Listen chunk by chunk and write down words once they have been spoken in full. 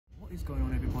What is going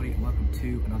on, everybody, and welcome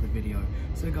to another video.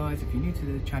 So guys, if you're new to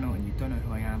the channel and you don't know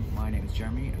who I am, my name is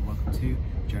Jeremy and welcome to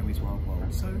Jeremy's Wild World.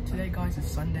 So today guys is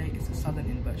Sunday, it's the Southern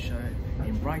Invert show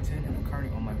in Brighton and I'm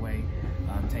currently on my way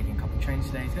taking a couple of trains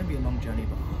today. It's going to be a long journey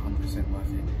but 100%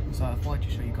 worth it. So I thought I'd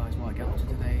just show you guys what I get up to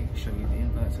today, show you the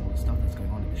inverts and all the stuff that's going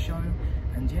on at the show,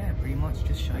 and yeah, pretty much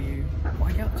just show you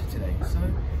what I get up to today. So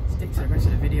stick to the rest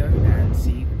of the video and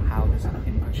see how this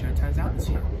invert show turns out this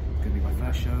year. It's going to be my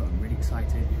first show, I'm really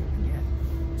excited, and yeah,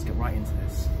 let's get right into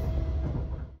this.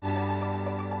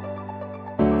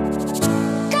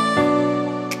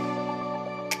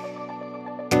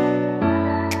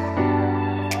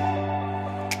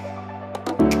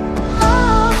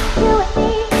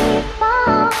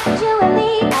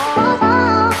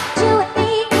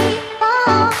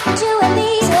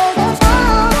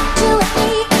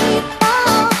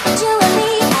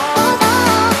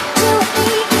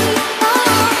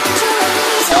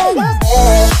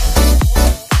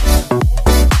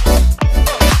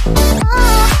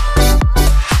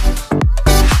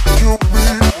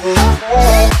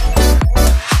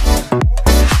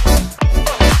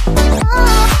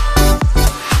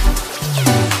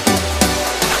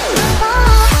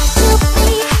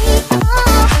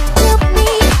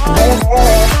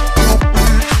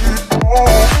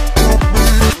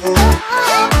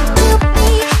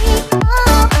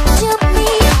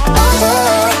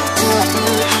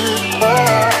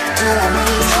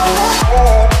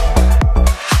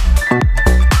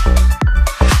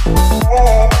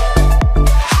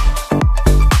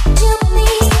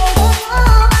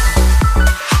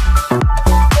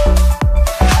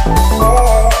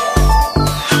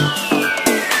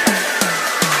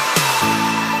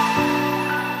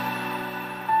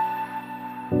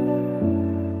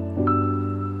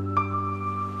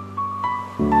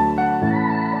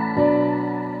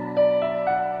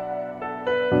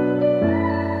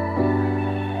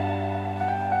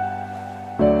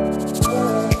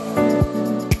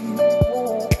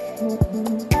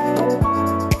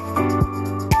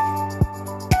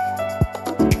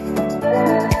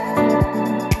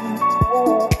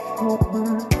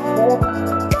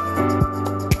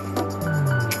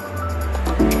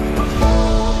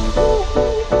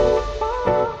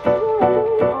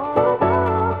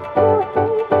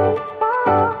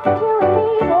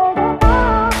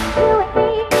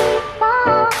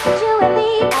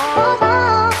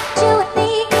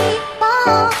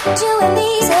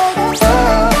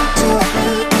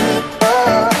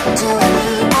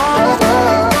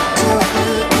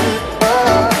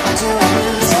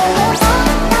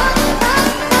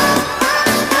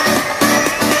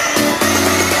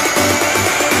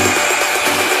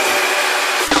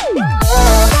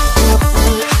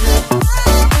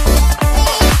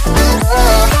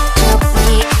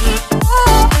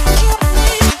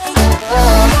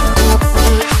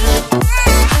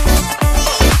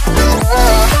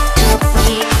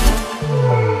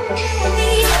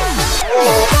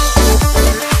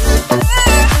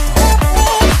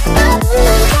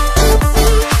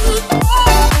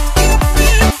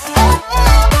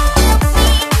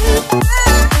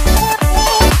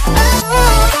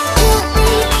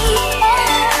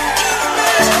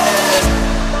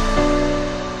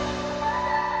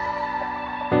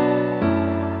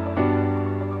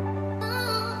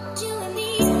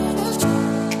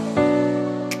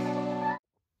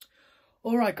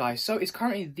 Alright guys, so it's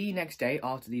currently the next day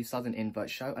after the Southern Invert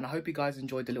show and I hope you guys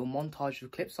enjoyed the little montage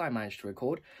of clips I managed to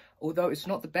record. Although it's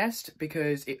not the best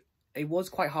because it was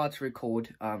quite hard to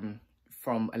record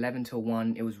from 11 till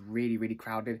 1. It was really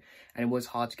crowded and it was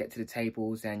hard to get to the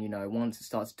tables, and you know, once it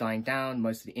starts dying down,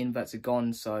 most of the inverts are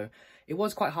gone, so it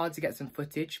was quite hard to get some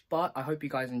footage, but I hope you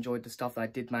guys enjoyed the stuff that I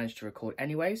did manage to record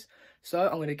anyways. So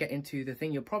I'm going to get into the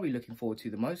thing you're probably looking forward to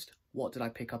the most. What did I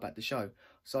pick up at the show?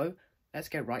 So let's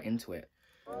get right into it.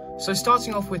 So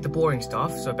starting off with the boring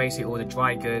stuff, so basically all the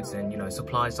dry goods and, you know,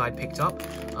 supplies I picked up.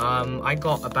 I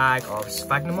got a bag of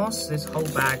sphagnum moss. This whole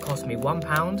bag cost me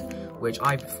 £1, which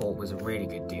I thought was a really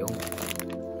good deal.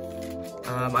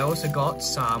 I also got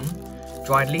some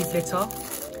dried leaf litter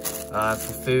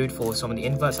for food for some of the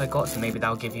inverts I got, so maybe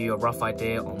that'll give you a rough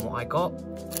idea on what I got.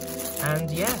 And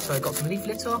yeah, so I got some leaf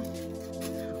litter.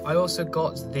 I also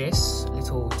got this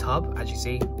little tub, as you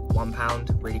see,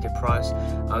 £1, really good price.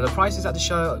 The prices at the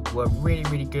show were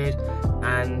really good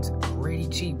and really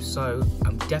cheap, so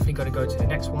I'm definitely going to go to the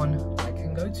next one I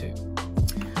can go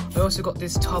to. I also got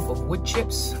this tub of wood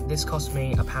chips. This cost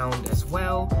me £1 as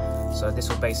well, so this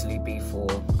will basically be for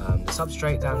the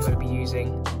substrate that I'm going to be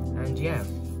using. And yeah,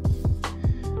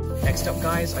 next up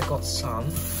guys, I got some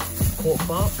cork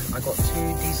bark. I got 2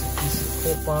 decent pieces of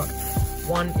cork bark.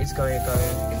 One is going to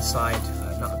go inside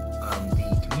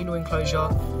communal enclosure.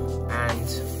 And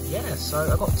yeah,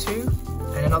 so I got 2,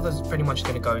 and another's pretty much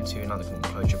going to go into another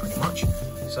enclosure pretty much.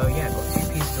 So yeah, I got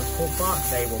 2 pieces of pork bark.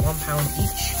 They were £1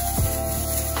 each.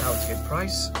 That was a good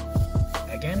price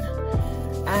again.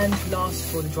 And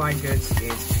last for the dry goods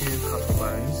is 2 cuttle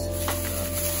bones.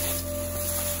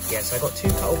 Yeah, so I got 2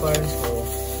 cuttle bones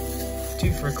for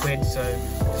 2 for £1, so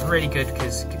it's really good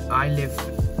because I live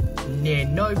near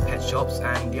no pet shops,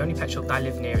 and the only pet shop that I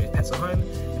live near is Pets at Home,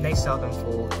 and they sell them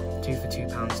for 2 for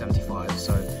 £2.75.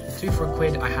 So 2 for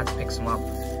 £1, I had to pick some up.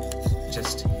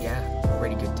 Just, yeah,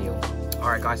 really good deal.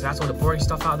 Alright guys, so that's all the boring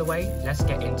stuff out of the way. Let's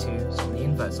get into some of the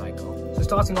inverts I got. So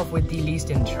starting off with the least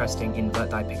interesting invert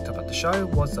that I picked up at the show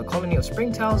was the colony of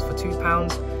springtails for £2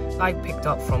 that I picked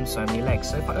up from So Many Legs.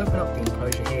 So if I open up the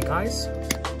enclosure here guys,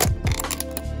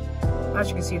 as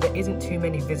you can see there isn't too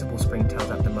many visible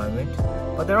springtails at the moment,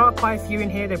 but there are quite a few in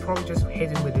here. They're probably just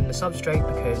hidden within the substrate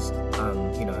because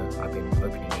you know, I've been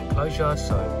opening the enclosure,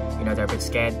 so you know, they're a bit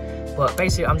scared. But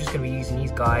basically I'm just going to be using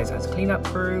these guys as a cleanup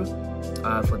crew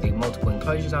for the multiple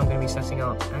enclosures I'm going to be setting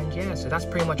up. And yeah, so that's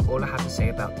pretty much all I have to say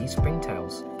about these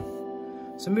springtails.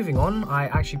 So moving on, I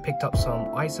actually picked up some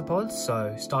isopods.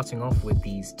 So starting off with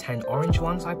these 10 orange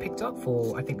ones I picked up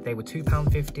for, I think they were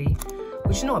 £2.50,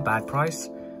 which is not a bad price.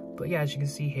 But yeah, as you can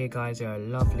see here guys, they're a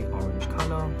lovely orange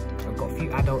colour. I've got a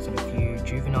few adults and a few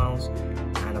juveniles,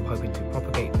 and I'm hoping to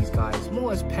propagate these guys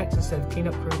more as pets instead of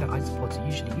cleanup crew that isopods are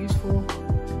usually used for.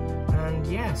 And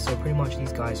yeah, so pretty much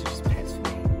these guys are just pets for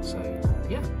me. So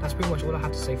yeah, that's pretty much all I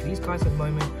have to say for these guys at the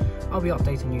moment. I'll be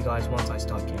updating you guys once I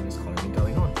start getting this colony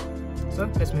going on. So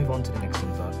let's move on to the next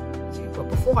invert. But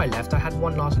before I left, I had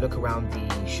one last look around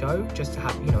the show, just to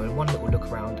have, you know, one little look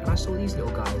around, and I saw these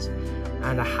little guys,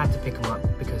 and I had to pick them up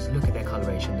because look at their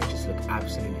coloration, they just look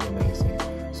absolutely amazing.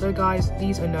 So guys,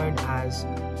 these are known as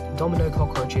domino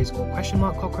cockroaches or question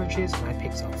mark cockroaches, and I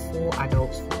picked up 4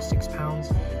 adults for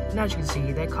 £6, and as you can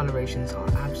see, their colorations are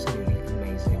absolutely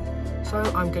amazing. So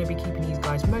I'm going to be keeping these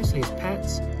guys mostly as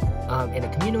pets in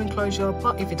a communal enclosure,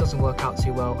 but if it doesn't work out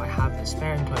too well, I have a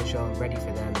spare enclosure ready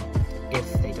for them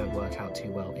if they don't work out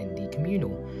too well in the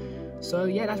communal. So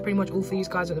yeah, that's pretty much all for these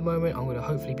guys at the moment. I'm going to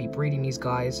hopefully be breeding these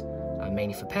guys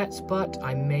mainly for pets, but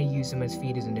I may use them as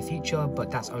feeders in the future, but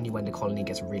that's only when the colony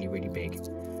gets really, really big.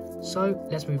 So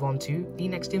let's move on to the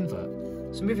next invert.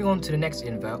 So moving on to the next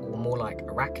invert, or more like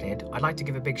arachnid, I'd like to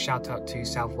give a big shout out to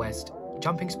Southwest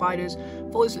Jumping Spiders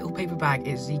for this little paper bag.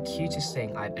 It's the cutest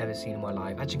thing I've ever seen in my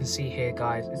life. As you can see here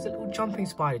guys, it's a little jumping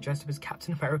spider dressed up as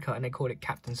Captain America, and they called it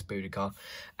Captain Spooderka,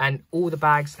 and all the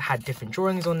bags had different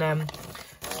drawings on them,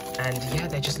 and yeah,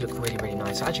 they just look really, really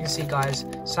nice. So as you can see guys,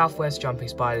 Southwest Jumping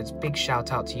Spiders, big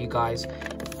shout out to you guys.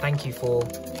 Thank you for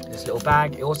this little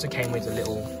bag. It also came with a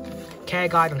little care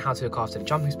guide on how to look after the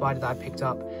jumping spider that I picked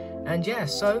up. And yeah,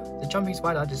 so the jumping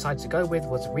spider I decided to go with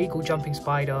was the Regal Jumping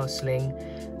Spider Sling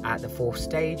at the 4th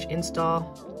stage Instar.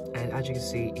 And as you can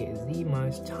see, it is the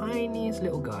most tiniest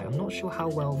little guy. I'm not sure how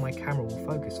well my camera will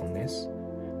focus on this.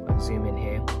 I'll zoom in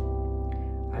here.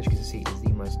 As you can see, it is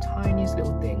the most tiniest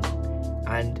little thing.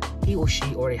 And he or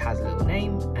she already has a little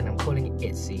name, and I'm calling it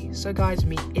Itsy. So guys,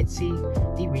 meet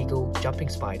Itsy, the Regal Jumping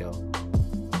Spider.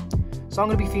 So I'm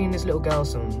going to be feeding this little girl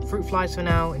some fruit flies for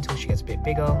now until she gets a bit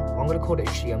bigger. I'm going to call it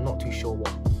a she. I'm not too sure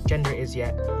what gender it is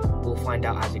yet. We'll find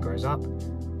out as it grows up.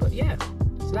 But yeah,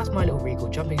 so that's my little Regal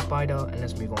Jumping Spider, and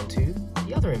let's move on to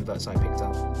the other inverts I picked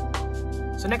up.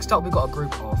 So next up, we've got a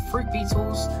group of fruit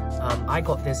beetles. I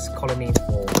got this colony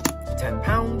for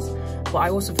 £10, but I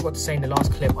also forgot to say in the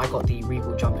last clip, I got the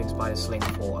Regal Jumping Spider Sling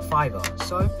for £5.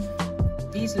 So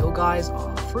these little guys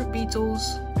are fruit beetles,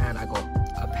 and I got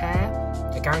a pair,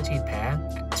 a guaranteed pair,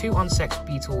 2 unsexed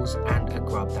beetles, and a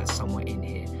grub that's somewhere in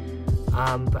here.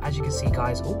 But as you can see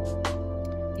guys,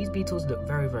 these beetles look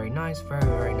very, very nice, very,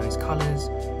 very nice colours,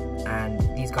 and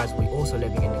these guys will be also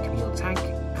living in the communal tank.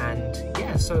 And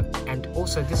yeah, so, and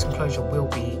also this enclosure will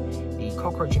be the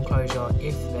cockroach enclosure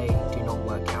if they do not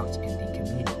work out in the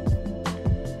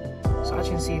communal. So as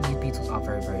you can see, these beetles are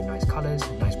very, very nice colours,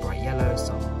 nice bright yellow,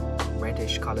 some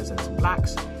reddish colours and some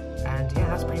blacks. And yeah,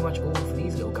 that's pretty much all for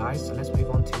these little guys. So let's move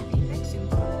on to the next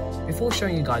invert. Before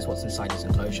showing you guys what's inside this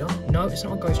enclosure, no, it's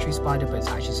not a ghost tree spider, but it's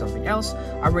actually something else.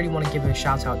 I really want to give a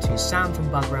shout out to Sam from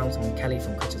Bug Realms and Kelly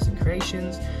from Critters and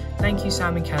Creations. Thank you,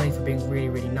 Sam and Kelly, for being really,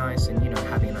 really nice and, you know,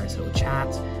 having a nice little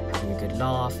chat, having a good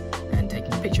laugh, and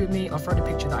taking a picture with me. I'll throw the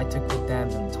picture that I took with them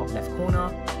in the top left corner.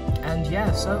 And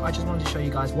yeah, so I just wanted to show you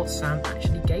guys what Sam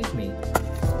actually gave me.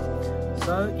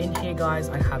 So in here guys,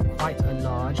 I have quite a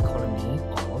large colony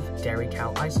of dairy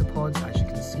cow isopods. As you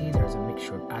can see, there's a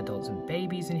mixture of adults and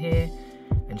babies in here,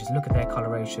 and just look at their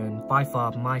coloration. By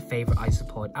far my favorite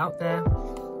isopod out there.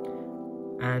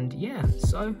 And yeah,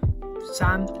 so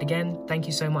Sam, again, thank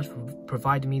you so much for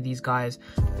providing me these guys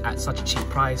at such a cheap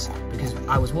price, because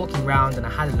I was walking around and I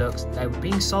had a look. They were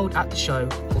being sold at the show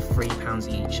for £3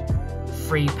 each.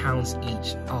 £3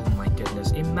 each. Oh my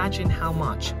goodness. Imagine how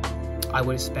much I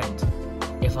would have spent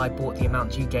if I bought the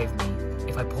amount you gave me,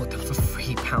 if I bought them for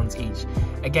 £3 each.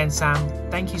 Again, Sam,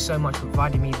 thank you so much for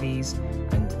providing me these,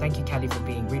 and thank you, Kelly, for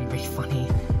being really, really funny.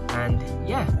 And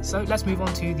yeah, so let's move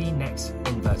on to the next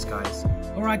inverts, guys.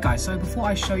 Alright guys, so before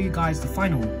I show you guys the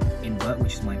final invert,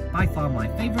 which is by far my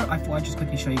favourite, I thought I'd just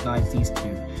quickly show you guys these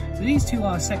two. So these two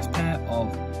are a sex pair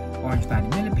of orange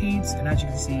banded millipedes, and as you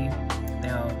can see, they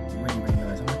are really, really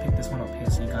nice. I'm going to pick this one up here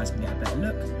so you guys can get a better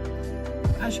look.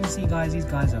 As you can see, guys, these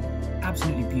guys are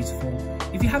absolutely beautiful.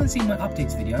 If you haven't seen my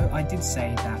updates video, I did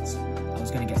say that I was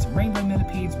going to get some rainbow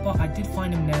millipedes, but I did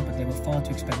find them there, but they were far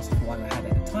too expensive for what I had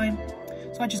at the time.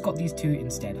 So I just got these two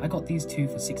instead. I got these two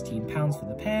for £16 for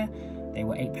the pair. They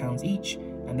were £8 each,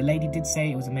 and the lady did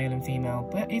say it was a male and female,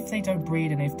 but if they don't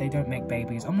breed and if they don't make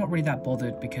babies, I'm not really that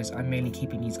bothered, because I'm mainly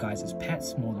keeping these guys as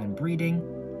pets more than breeding.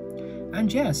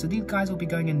 And yeah, so these guys will be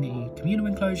going in the communal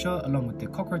enclosure along with the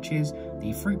cockroaches,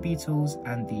 the fruit beetles,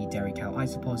 and the dairy cow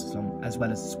isopods, as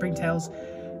well as the springtails.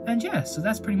 And yeah, so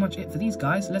that's pretty much it for these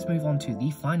guys. Let's move on to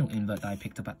the final invert that I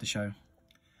picked up at the show.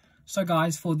 So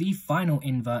guys, for the final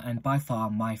invert, and by far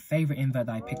my favourite invert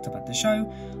that I picked up at the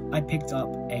show, I picked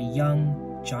up a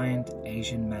young giant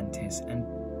Asian mantis. And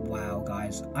wow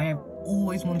guys, I have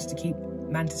always wanted to keep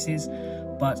mantises,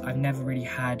 but I've never really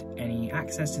had any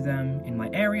access to them in my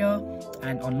area,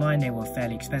 and online they were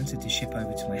fairly expensive to ship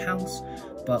over to my house.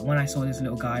 But when I saw this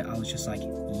little guy, I was just like,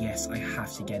 yes, I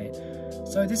have to get it.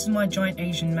 So this is my giant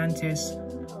Asian mantis.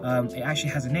 It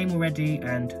actually has a name already,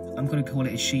 and I'm going to call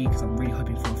it a she because I'm really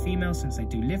hoping for a female since they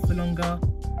do live for longer.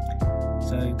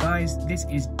 So guys, this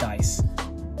is Dice,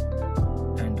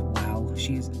 and wow,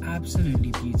 she is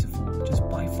absolutely beautiful. Just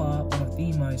by far one of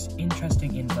the most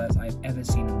interesting inverts I've ever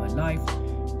seen in my life.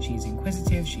 She's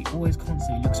inquisitive, she always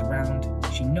constantly looks around,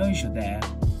 she knows you're there,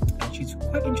 and she's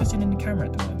quite interested in the camera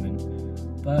at the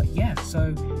moment. But yeah,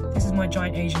 so this is my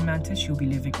giant Asian mantis. She'll be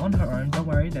living on her own, don't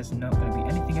worry, there's not going to be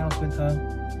anything else with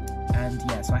her. And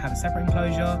yeah, so I have a separate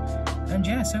enclosure. And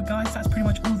yeah, so guys, that's pretty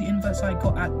much all the inverts I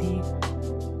got at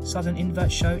the Southern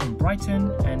Invert show in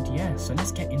Brighton. And yeah, so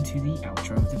let's get into the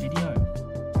outro of the video.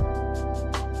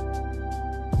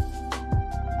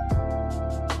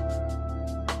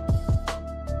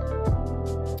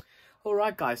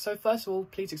 Alright guys, so first of all,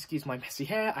 please excuse my messy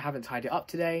hair. I haven't tied it up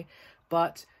today,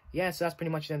 but yeah, so that's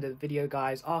pretty much the end of the video,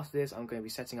 guys. After this, I'm going to be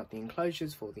setting up the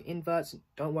enclosures for the inverts.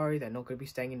 Don't worry, they're not going to be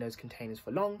staying in those containers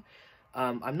for long.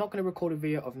 I'm not going to record a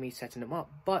video of me setting them up,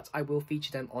 but I will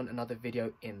feature them on another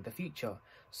video in the future.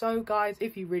 So guys,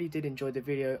 if you really did enjoy the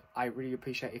video, I really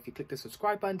appreciate if you click the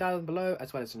subscribe button down below,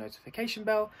 as well as the notification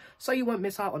bell, so you won't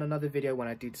miss out on another video when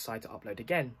I do decide to upload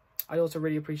again. I'd also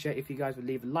really appreciate if you guys would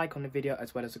leave a like on the video,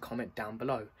 as well as a comment down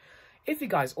below. If you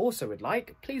guys also would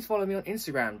like, please follow me on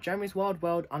Instagram,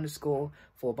 Jeremy'sWildWorld_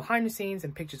 for behind the scenes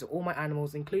and pictures of all my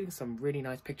animals, including some really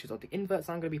nice pictures of the inverts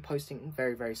I'm going to be posting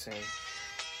very, very soon.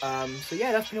 So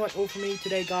yeah, that's pretty much all for me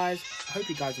today, guys. I hope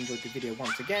you guys enjoyed the video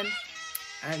once again.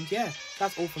 And yeah,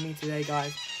 that's all for me today,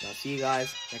 guys. And I'll see you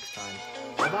guys next time.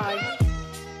 Bye-bye.